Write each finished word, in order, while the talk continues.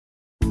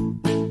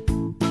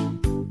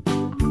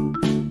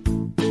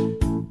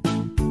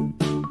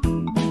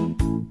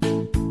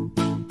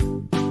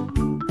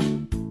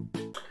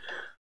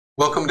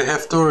Welcome to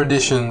Hefftor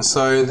Edition.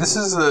 So this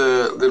is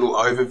a little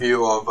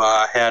overview of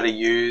how to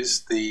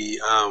use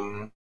the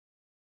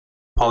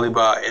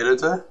polybar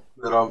editor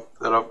that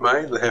I've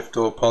made, the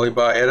Hefftor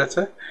Polybar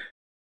Editor.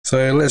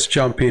 So let's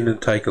jump in and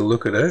take a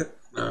look at it.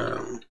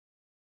 I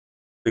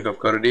think I've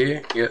got it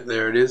here. Yeah,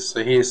 there it is.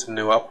 So here's some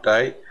new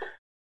update.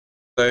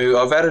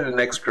 So I've added an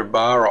extra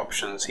bar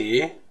options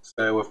here.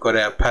 So we've got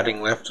our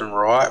padding left and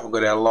right. We've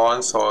got our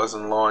line size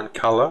and line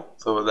color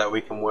so that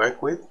we can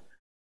work with.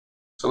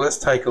 So let's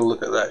take a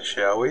look at that,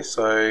 shall we?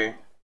 So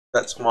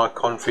that's my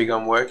config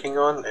I'm working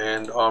on,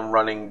 and I'm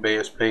running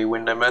BSP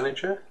Window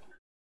Manager.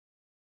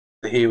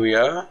 So here we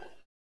are.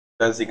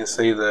 As you can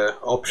see, the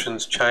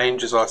options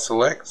change as I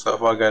select. So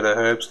if I go to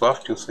Herb's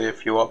Loft, you'll see a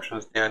few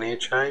options down here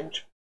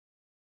change.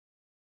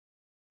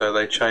 So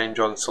they change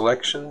on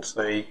selection,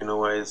 so you can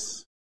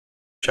always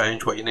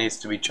change what needs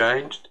to be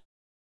changed.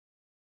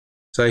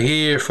 So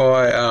here, if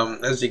I,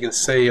 as you can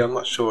see, I'm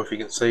not sure if you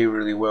can see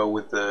really well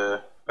with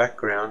the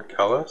background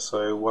color,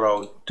 so what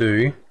I'll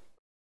do,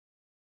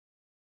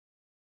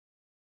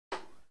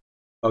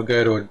 I'll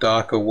go to a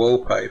darker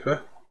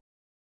wallpaper.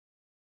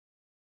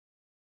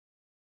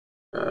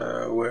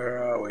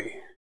 Where are we?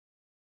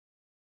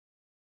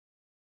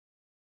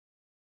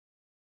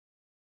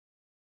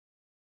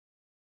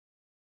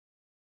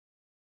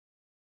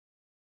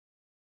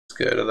 Let's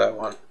go to that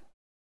one.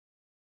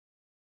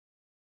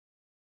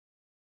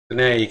 So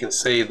now you can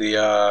see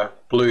the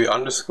blue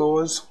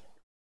underscores.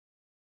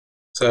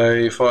 So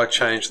if I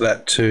change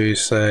that to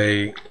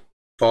say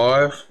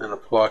 5 and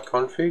apply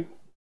config,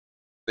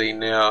 see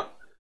now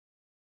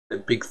the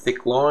big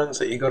thick lines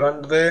that you got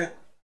under there,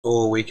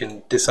 or we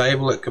can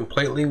disable it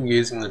completely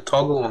using the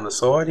toggle on the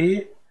side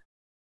here,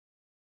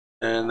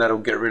 and that'll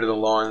get rid of the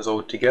lines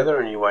altogether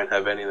and you won't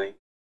have anything.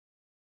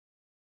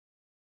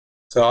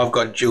 So I've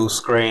got dual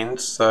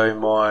screens, so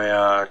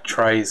my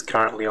tray is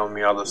currently on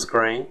the other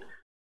screen.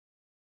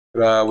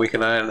 But we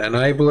can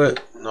enable it,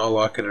 and I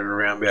like it at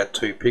around about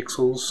 2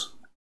 pixels.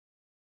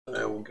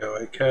 So we'll go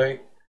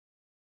OK.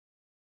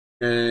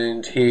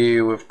 And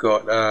here we've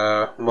got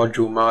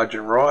module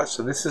margin right.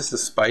 So this is the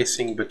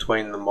spacing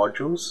between the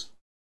modules.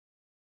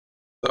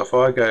 So if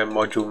I go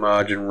module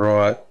margin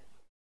right,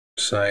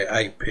 say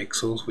 8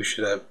 pixels, we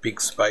should have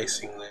big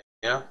spacing there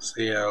now.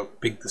 See how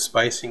big the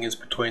spacing is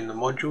between the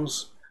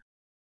modules.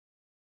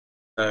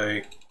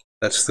 So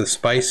that's the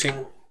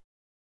spacing.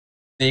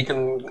 You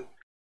can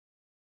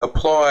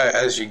apply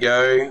as you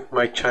go,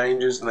 make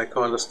changes and that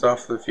kind of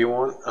stuff if you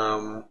want.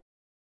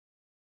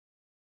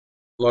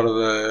 A lot of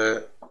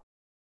the,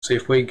 so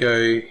if we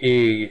go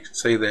here, you can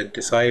see they're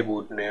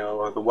disabled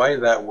now. The way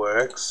that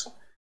works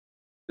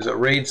is it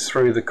reads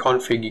through the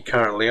config you're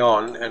currently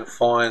on and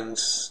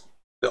finds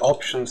the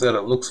options that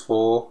it looks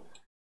for.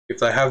 If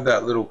they have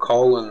that little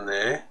colon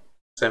there,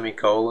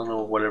 semicolon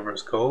or whatever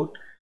it's called,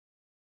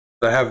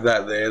 they have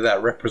that there,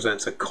 that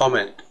represents a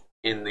comment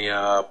in the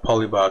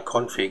polybar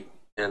config,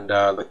 and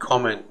the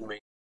comment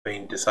means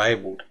being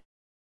disabled.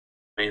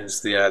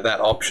 Means the that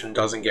option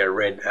doesn't get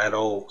read at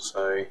all.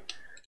 So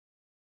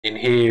in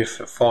here,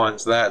 if it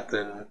finds that,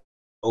 then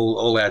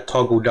all our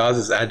toggle does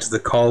is adds the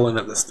colon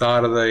at the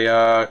start of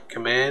the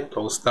command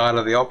or the start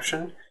of the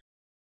option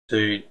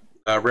to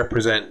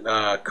represent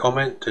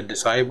comment to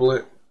disable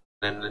it.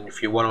 And then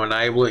if you want to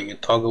enable it, you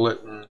toggle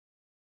it and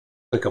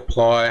click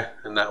apply,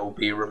 and that will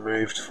be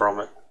removed from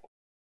it.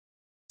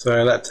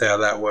 So that's how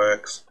that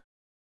works.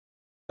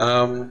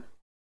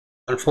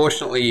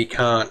 Unfortunately, you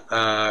can't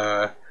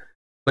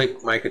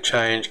click make a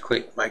change,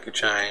 click make a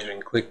change,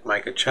 and click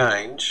make a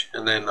change,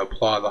 and then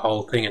apply the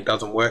whole thing. It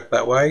doesn't work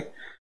that way.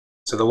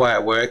 So the way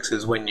it works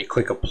is when you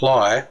click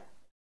apply,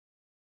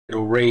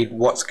 it'll read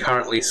what's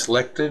currently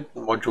selected,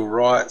 module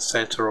right,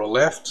 center, or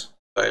left.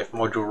 So if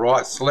module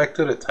right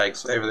selected, it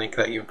takes everything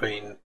that you've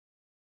been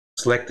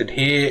selected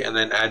here and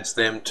then adds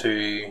them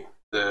to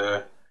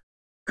the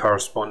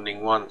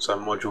corresponding one. So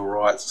module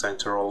right,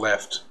 center, or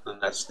left,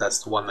 and that's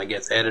the one that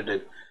gets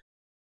edited.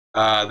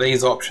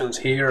 These options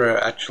here are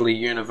actually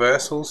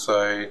universal,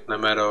 so no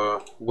matter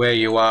where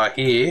you are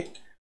here,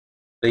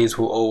 these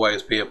will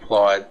always be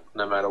applied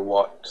no matter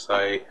what.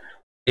 So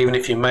even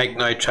if you make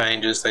no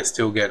changes, they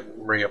still get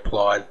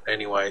reapplied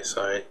anyway,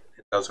 so it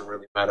doesn't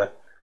really matter.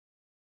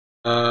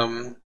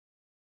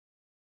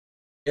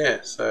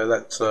 Yeah, so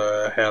that's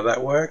how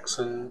that works.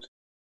 And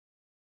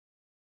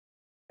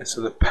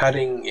so the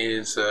padding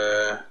is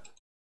I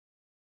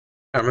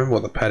can't remember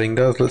what the padding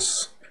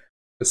does.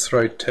 Let's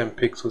throw 10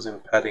 pixels in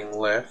padding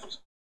left.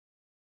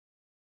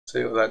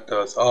 See what that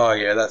does. Oh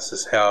yeah, that's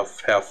just how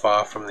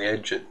far from the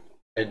edge it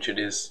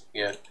is.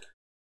 Yeah.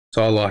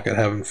 So I like it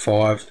having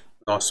 5,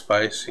 nice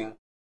spacing.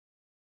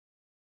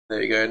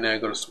 There you go. Now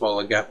you've got a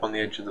smaller gap on the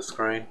edge of the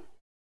screen.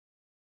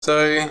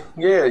 So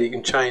yeah, you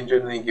can change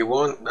anything you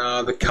want.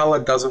 The color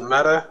doesn't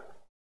matter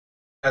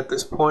at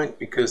this point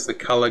because the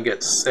color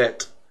gets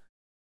set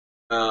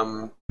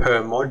per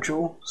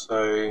module.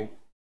 So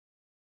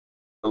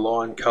the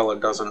line color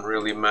doesn't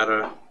really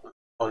matter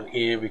on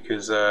here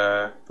because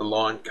the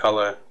line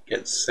color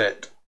gets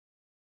set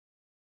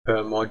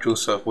per module.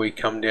 So if we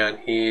come down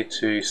here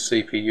to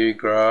CPU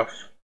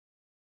graph,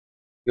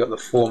 you've got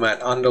the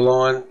format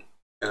underline,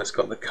 and it's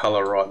got the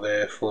color right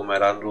there.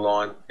 Format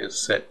underline is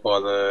set by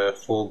the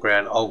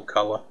foreground alt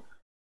color.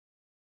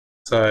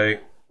 So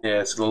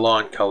yeah, so the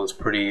line color is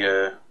pretty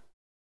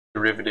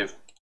derivative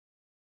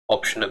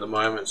option at the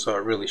moment, so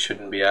it really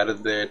shouldn't be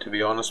added there, to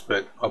be honest,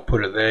 but I'll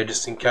put it there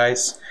just in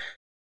case.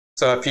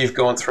 So if you've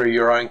gone through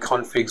your own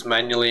configs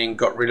manually and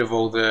got rid of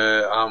all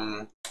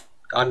the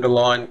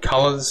underline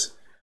colors,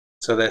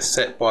 so they're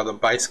set by the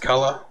base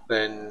color,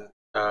 then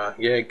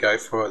yeah, go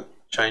for it.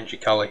 Change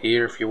your color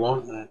here if you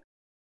want, and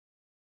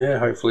yeah,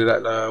 hopefully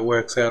that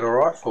works out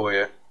alright for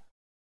you.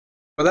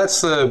 But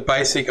that's the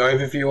basic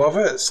overview of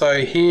it.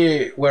 So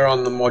here we're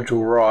on the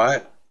module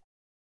right.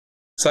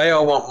 Say I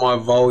want my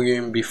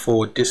volume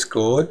before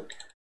Discord,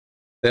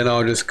 then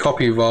I'll just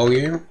copy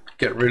volume,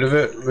 get rid of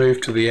it,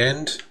 move to the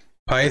end,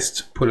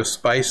 paste, put a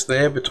space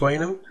there between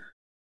them,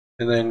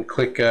 and then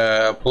click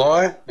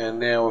apply, and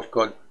now we've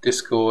got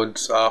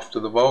Discords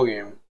after the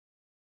volume.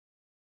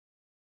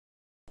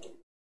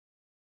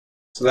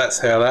 So that's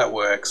how that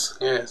works.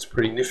 Yeah, it's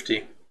pretty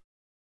nifty.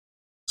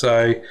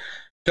 So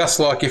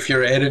just like if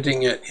you're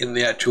editing it in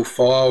the actual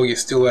file, you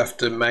still have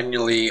to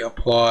manually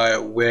apply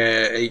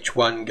where each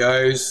one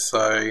goes.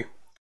 So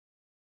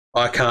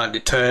I can't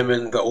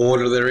determine the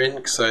order they're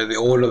in, so the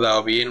order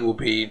they'll be in will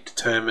be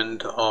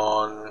determined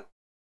on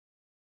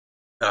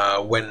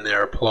when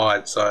they're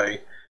applied. So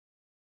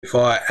if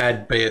I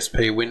add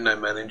BSP Window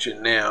Manager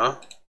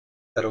now,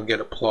 that'll get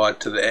applied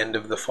to the end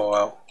of the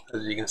file.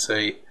 As you can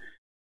see,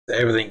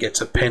 everything gets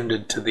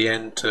appended to the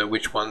end to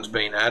which one's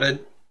been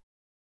added.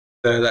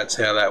 So that's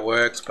how that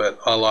works, but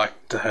I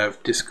like to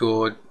have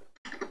Discord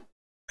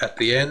at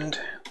the end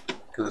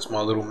because it's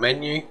my little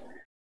menu.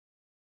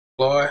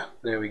 Apply,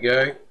 there we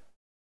go.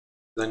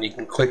 Then you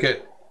can click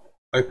it,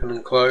 open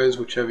and close,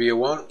 whichever you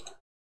want.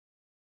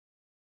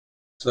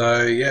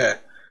 So yeah,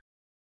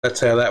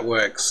 that's how that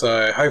works.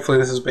 So hopefully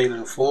this has been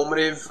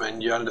informative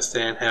and you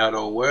understand how it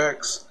all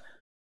works.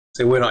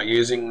 So we're not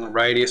using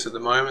radius at the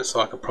moment, so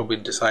I could probably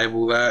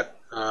disable that.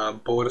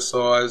 Border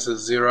size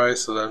is 0,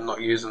 so I'm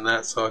not using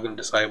that, so I can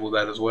disable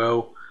that as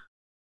well.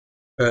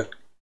 But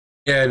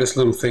yeah, just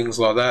little things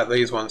like that.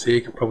 These ones here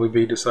can probably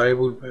be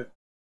disabled, but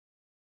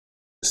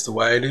just the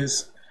way it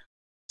is.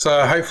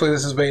 So hopefully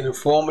this has been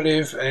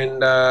informative,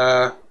 and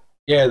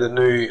yeah, the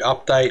new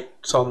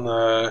update's on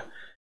the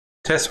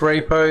test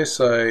repo,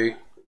 so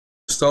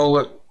install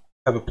it,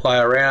 have a play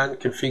around,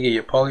 configure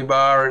your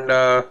polybar,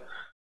 and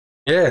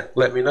yeah,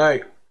 let me know.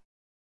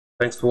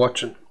 Thanks for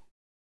watching.